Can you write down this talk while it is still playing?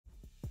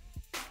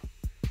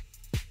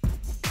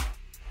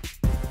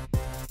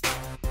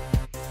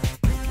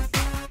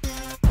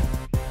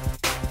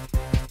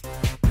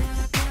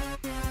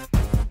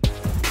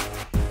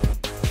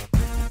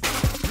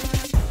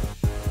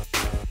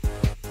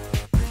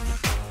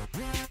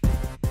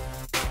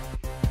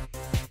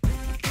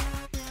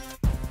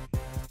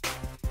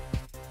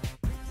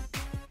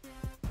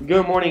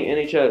Good morning,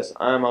 NHS.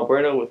 I'm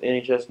Alberto with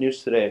NHS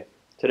News Today.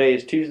 Today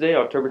is Tuesday,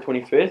 October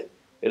 25th.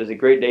 It is a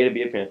great day to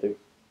be a Panther.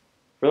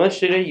 For lunch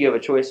today, you have a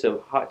choice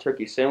of hot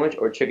turkey sandwich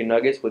or chicken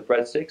nuggets with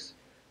breadsticks.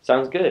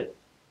 Sounds good.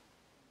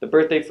 The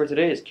birthday for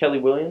today is Kelly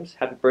Williams.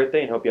 Happy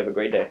birthday and hope you have a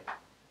great day.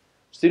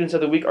 Students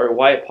of the week are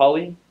Wyatt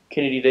Polly,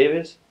 Kennedy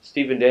Davis,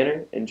 Stephen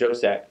Danner, and Joe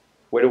Sack.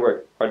 Way to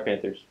work, Hard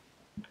Panthers.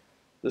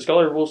 The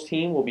Scholar Rules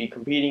team will be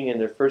competing in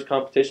their first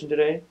competition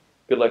today.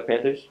 Good luck,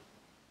 Panthers.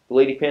 The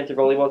Lady Panther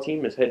volleyball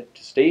team is headed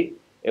to state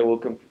and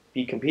will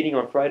be competing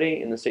on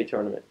Friday in the state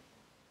tournament.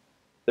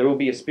 There will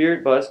be a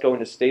spirit bus going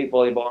to state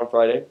volleyball on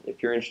Friday.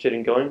 If you're interested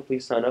in going,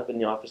 please sign up in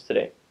the office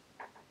today.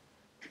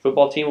 The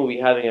football team will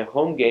be having a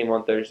home game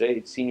on Thursday.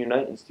 It's senior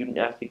night and student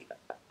athlete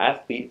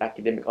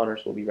academic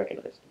honors will be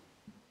recognized.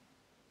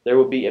 There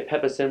will be a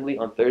pep assembly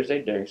on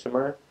Thursday during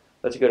summer.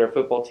 Let's get our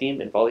football team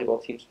and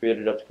volleyball team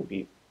spirited up to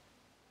compete.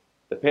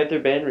 The Panther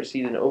Band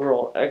received an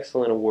overall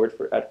excellent award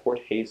at Fort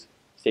Hays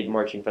State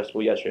Marching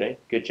Festival yesterday.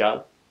 Good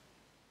job.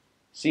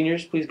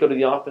 Seniors, please go to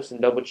the office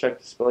and double check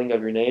the spelling of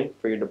your name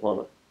for your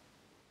diploma.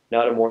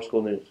 Now to more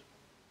school news.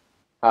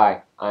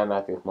 Hi, I'm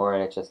Matthew with more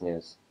NHS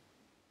News.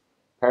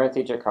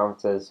 Parent-teacher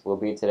conferences will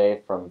be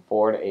today from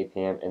 4 to 8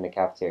 p.m. in the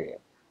cafeteria.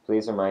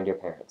 Please remind your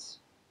parents.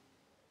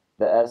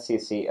 The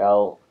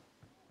FCCLA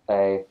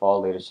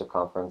Fall Leadership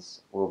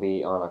Conference will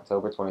be on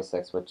October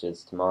 26, which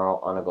is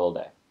tomorrow on a goal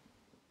day.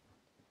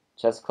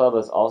 Chess Club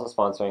is also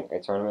sponsoring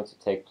a tournament to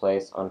take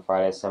place on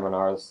Friday's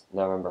seminars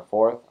November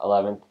 4th,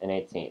 11th, and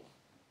 18th.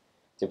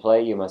 To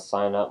play, you must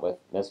sign up with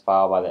Miss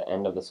File by the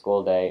end of the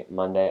school day,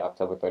 Monday,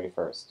 October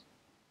 31st.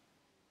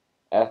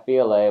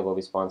 FBLA will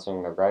be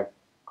sponsoring the Red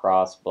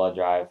Cross Blood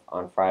Drive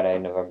on Friday,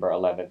 November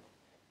 11th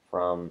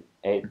from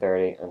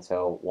 8:30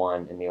 until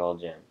 1 in the old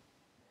gym.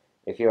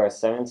 If you are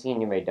 17,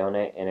 you may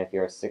donate, and if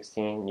you are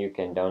 16, you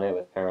can donate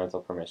with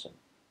parental permission.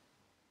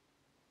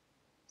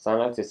 Sign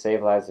up to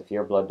Save Lives with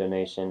your blood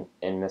donation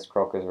in Miss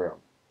Croker's room.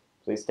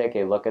 Please take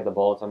a look at the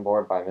bulletin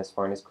board by Miss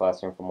Farney's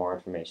classroom for more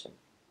information.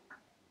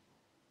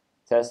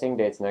 Testing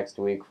dates next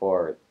week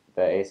for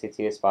the ACT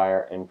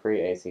Aspire and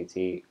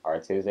Pre-ACT are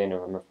Tuesday,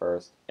 November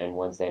 1st and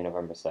Wednesday,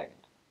 November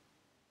 2nd.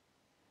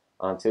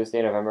 On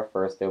Tuesday, November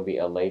 1st, there will be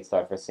a late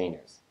start for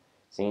seniors.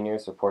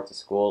 Seniors report to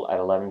school at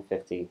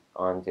 11:50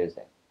 on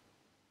Tuesday.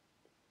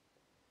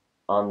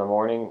 On the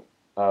morning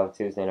of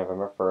Tuesday,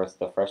 November 1st,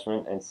 the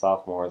freshmen and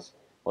sophomores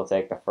will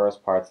take the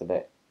first parts of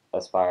the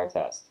Aspire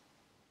test.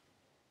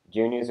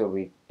 Juniors will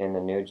be in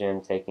the new gym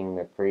taking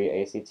the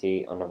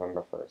Pre-ACT on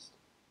November 1st.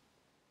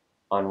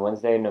 On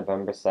Wednesday,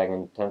 November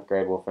 2nd, 10th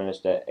grade will finish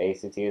the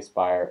ACT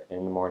Aspire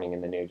in the morning in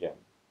the new gym.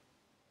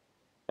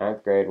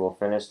 9th grade will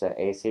finish the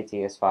ACT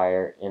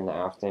Aspire in the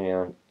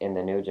afternoon in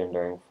the new gym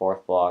during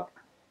 4th block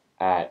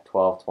at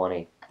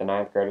 12:20. The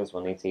 9th graders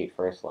will need to eat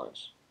first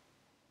lunch.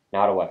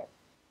 Now to weather.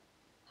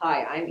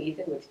 Hi, I'm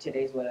Ethan with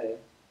today's weather.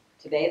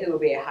 Today there will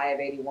be a high of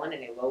 81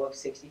 and a low of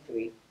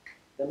 63.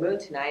 The moon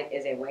tonight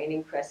is a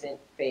waning crescent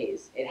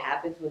phase. It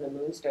happens when the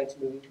moon starts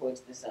moving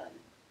towards the sun.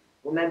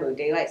 Remember,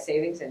 daylight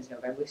savings ends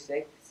November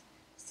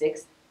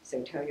 6th,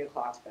 so turn your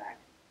clocks back.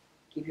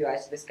 Keep your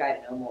eyes to the sky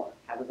to know more.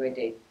 Have a great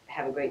day.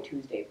 Have a great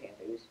Tuesday,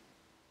 Panthers.